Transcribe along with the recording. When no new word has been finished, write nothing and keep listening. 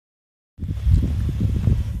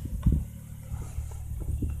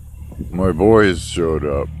My boys showed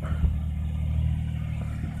up.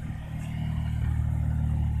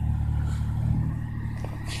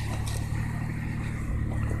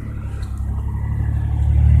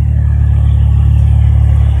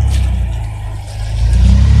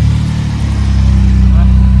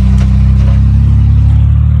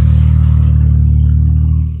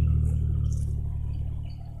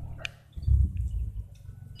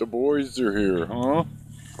 The boys are here, huh?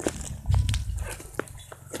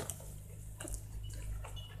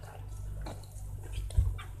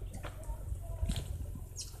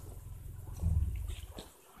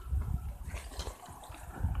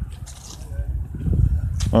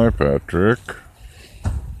 Hi, Patrick.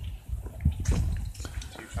 So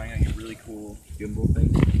you're trying out your really cool gimbal thing?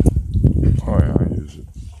 Oh yeah, I use it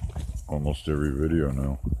almost every video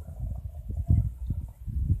now.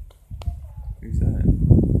 Who's that?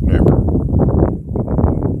 Neighbor.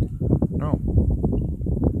 No.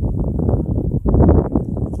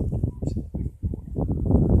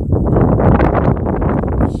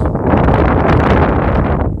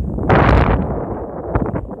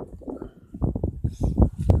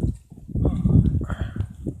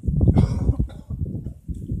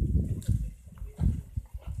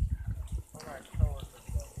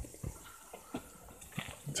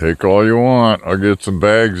 Take all you want. I'll get some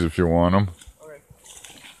bags if you want them.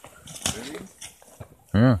 Okay.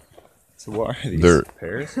 Yeah. So what are these? They're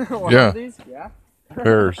pears? yeah, These? Yeah.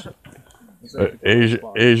 pears.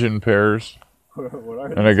 Asian pears. What are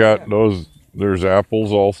And I got those. There's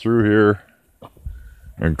apples all through here,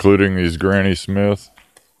 including these Granny Smith.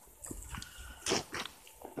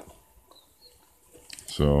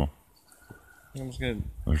 So Sounds good.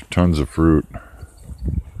 there's tons of fruit. Do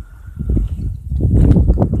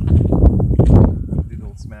the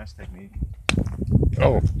old smash technique.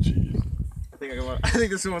 Oh, jeez. I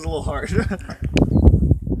think this one was a little hard. I'm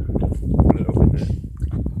gonna open it.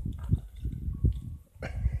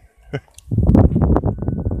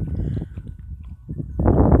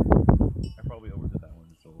 I probably overdid that one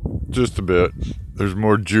just a little. Just a bit. There's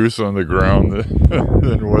more juice on the ground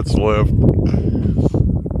than what's left.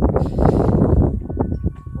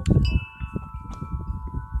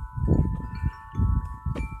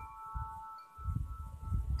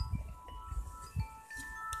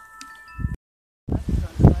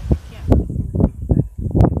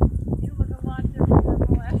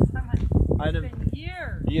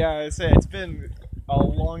 Yeah, I say it's been a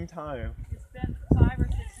long time. It's been 5 or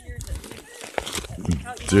 6 years at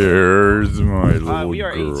least. There's my little We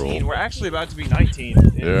are girl. 18. We're actually about to be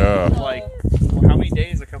 19. Yeah. Like, how many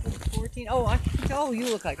days? A couple. 14. Oh, you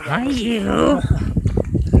look like a Hi, you. You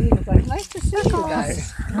look like nice to see you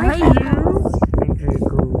guys. Hi, you.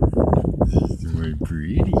 My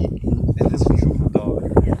pretty. And this beautiful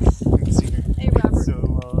dog. Yes. You can see her. Hey, Robert. So,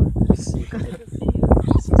 Good to see you.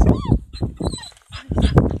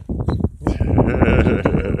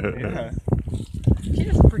 yeah. She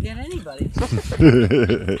doesn't forget anybody.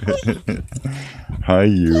 Hi,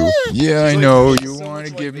 you. Yeah, I know. You want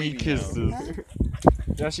to give me kisses.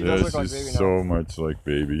 Yeah, she Yeah, does look like she's baby now. so much like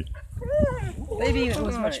baby. Baby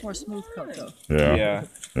was much more smooth coat though. Yeah.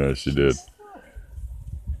 Yeah, she did.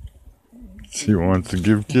 She wants to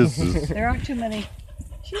give kisses. There aren't too many.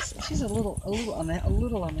 She's a little on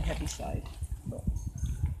the heavy side. But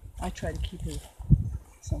I try to keep her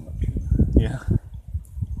somewhat true. Yeah.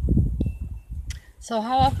 So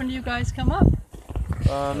how often do you guys come up?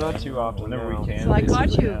 Not too often. Whenever we can. So I caught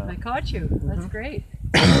basically, you. yeah. I caught you. That's great.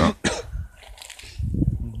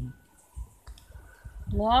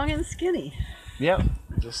 Long and skinny. Yep.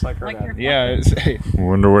 Just like her Like dad. your Yeah. Hey.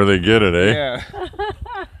 Wonder where they get it, eh? Yeah.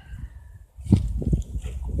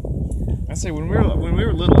 I say when we were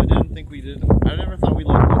little, I never thought we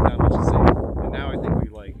looked that much the same. And now I think we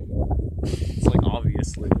like. It's like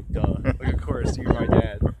obviously, like, duh. Like of course you're my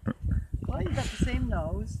dad. Well, you've got the same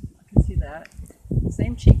nose. I can see that.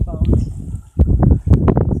 Same cheekbones.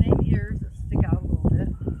 Same ears that stick out a little bit.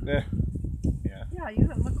 Yeah. Yeah. Yeah, you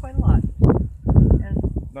look quite a lot. And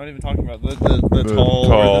Not even talking about the tall or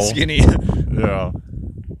tall. the skinny. Yeah.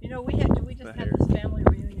 you know, we just had hair. this family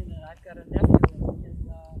reunion, and I've got a nephew who's living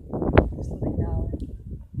now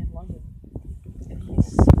in London, and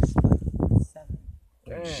he's 6'7".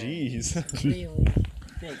 Jeez. Really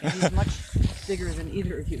big, and he's much bigger than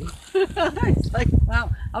either of you. It's like,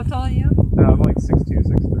 wow, how tall are you? I'm like 6'2",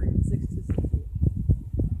 6'3". 6'2", 6'3".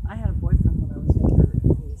 I had a boyfriend when I was younger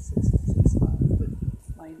who was 6'5", but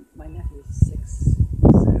my nephew is 6'7".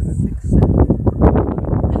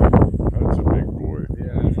 That's a big boy.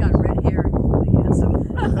 Yeah. He's got red hair and he's really handsome.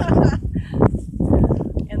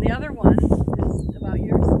 And the other one is about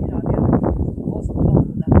yours, you know, the other one is also tall,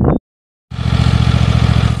 but that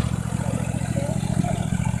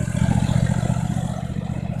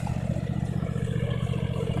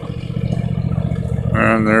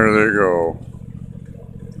And there they go.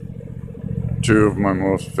 Two of my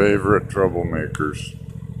most favorite troublemakers.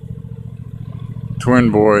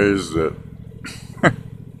 Twin boys that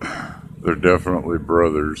they're definitely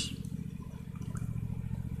brothers.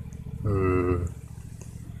 What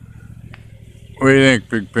do you think,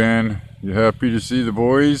 Big Pan? You happy to see the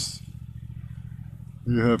boys?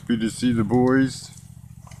 You happy to see the boys?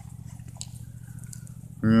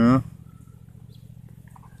 Yeah?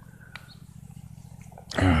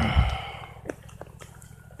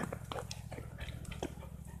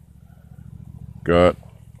 Got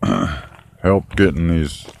help getting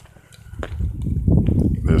this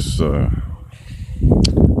what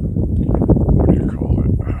do you call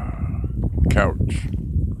it? Couch.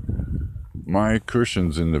 My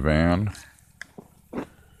cushions in the van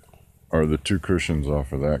are the two cushions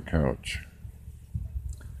off of that couch.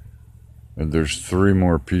 And there's 3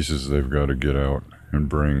 more pieces they've got to get out and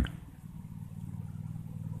bring.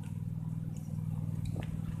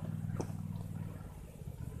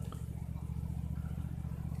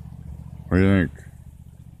 What do you think?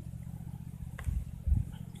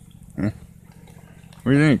 Huh?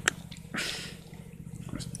 What do you think?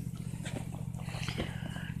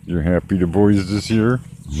 You're happy the boys this year?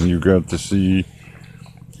 You got to see...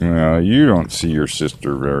 you don't see your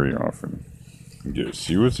sister very often. Yeah,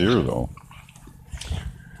 she was here though.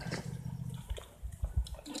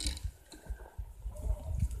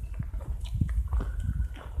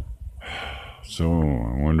 So,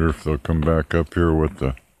 I wonder if they'll come back up here with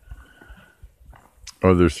the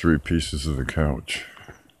other 3 pieces of the couch.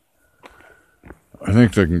 I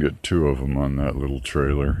think they can get 2 of them on that little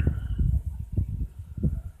trailer.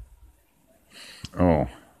 Oh.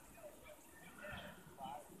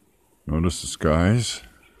 Notice the skies?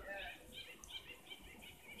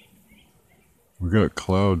 We got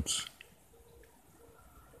clouds.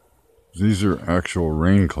 These are actual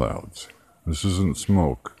rain clouds. This isn't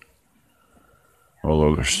smoke.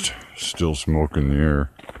 Although there's still smoke in the air.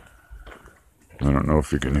 I don't know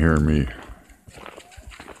if you can hear me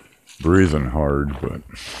breathing hard, but...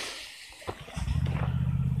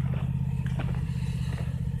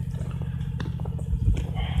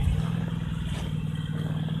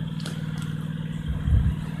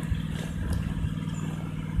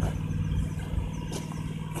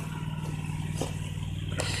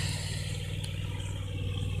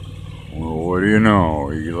 Well, what do you know?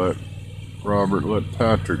 You let Robert let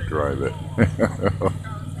Patrick drive it.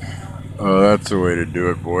 Oh, that's the way to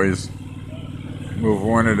do it, boys. Move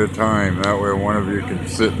one at a time. That way one of you can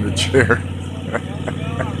sit in the chair.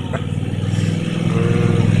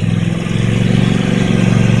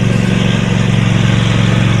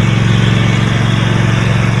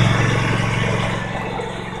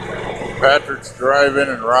 Patrick's driving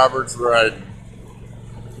and Robert's riding.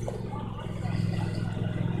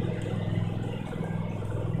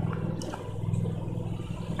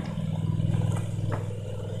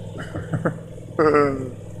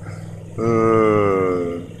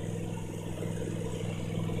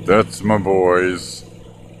 That's my boys.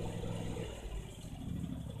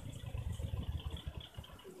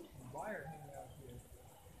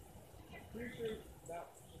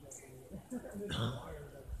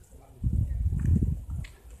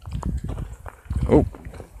 Oh,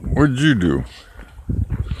 what'd you do?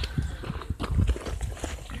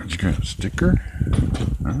 Did you get a sticker?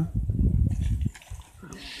 Huh?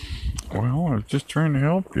 Well, I was just trying to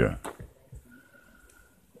help you.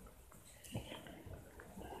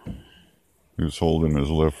 He was holding his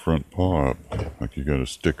left front paw up like he got a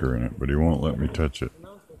sticker in it, but he won't let me touch it.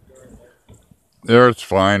 There, it's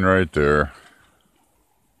fine right there.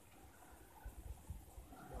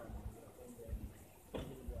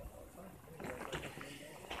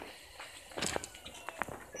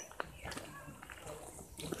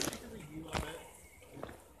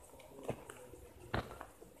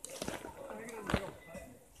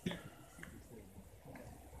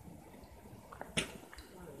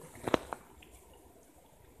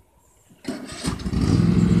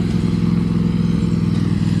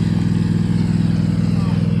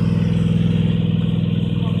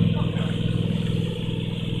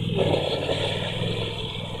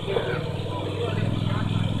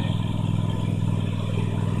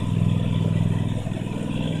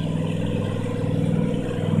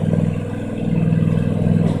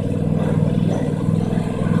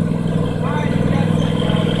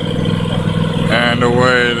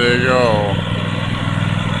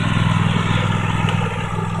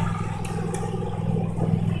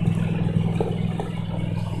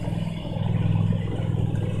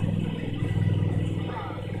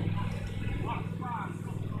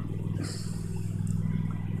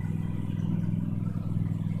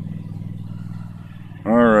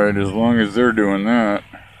 Alright, as long as they're doing that.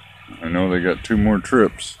 I know they got 2 more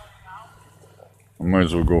trips. I might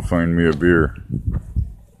as well go find me a beer.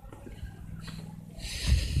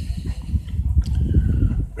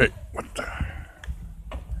 Hey, what the?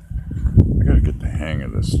 I gotta get the hang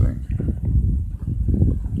of this thing.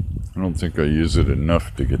 I don't think I use it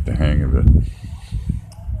enough to get the hang of it.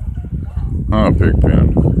 Huh,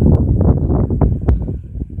 Pigpen?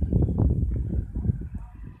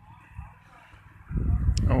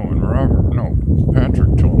 Oh, and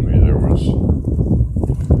Patrick told me there was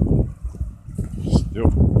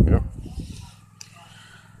still, yep.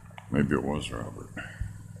 Maybe it was Robert.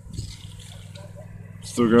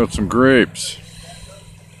 Still got some grapes.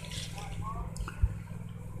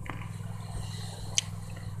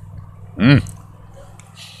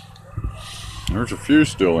 There's a few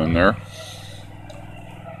still in there.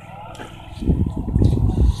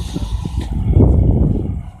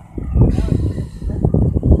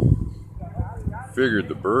 Figured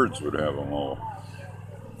the birds would have them all.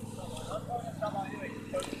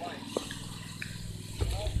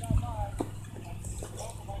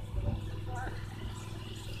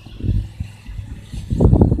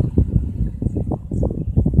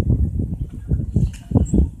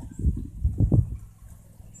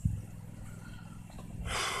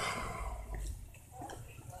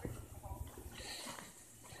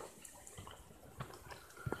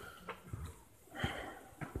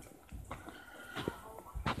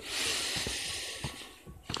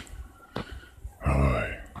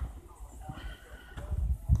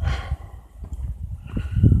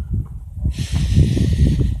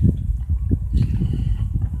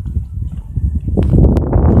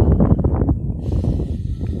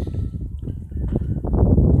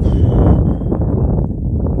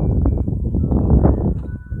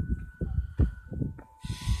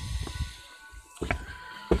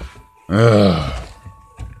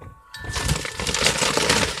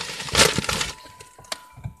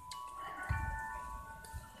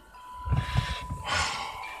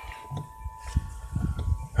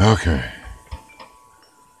 Okay.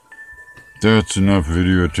 That's enough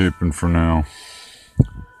videotaping for now.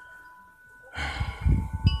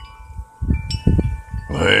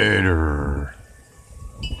 Later.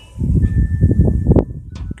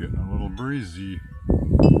 Getting a little breezy.